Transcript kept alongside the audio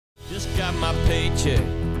got my paycheck,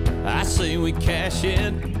 I say we cash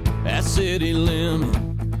it. That city limit,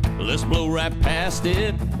 let's blow right past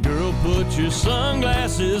it. Girl, put your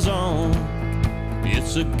sunglasses on.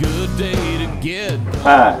 It's a good day to get.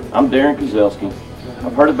 Hi, I'm Darren Kozelsky.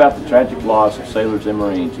 I've heard about the tragic loss of sailors and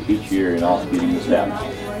Marines each year in all speeding mishaps.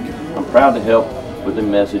 I'm proud to help with a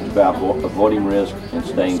message about avoiding risk and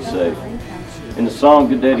staying safe. In the song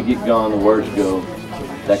Good Day to Get Gone, the words go,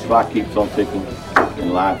 that clock keeps on ticking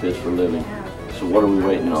and life is for living. So what are we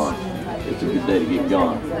waiting on? It's a good day to get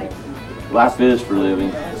gone. Life is for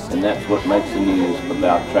living, and that's what makes the news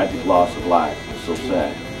about tragic loss of life so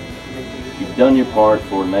sad. You've done your part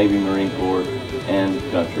for Navy, Marine Corps, and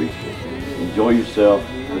the country. Enjoy yourself,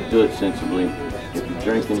 but do it sensibly. If you're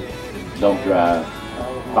drinking, don't drive.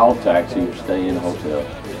 Call a taxi or stay in a hotel.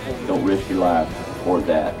 Don't risk your life or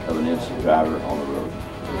that of an innocent driver on the road.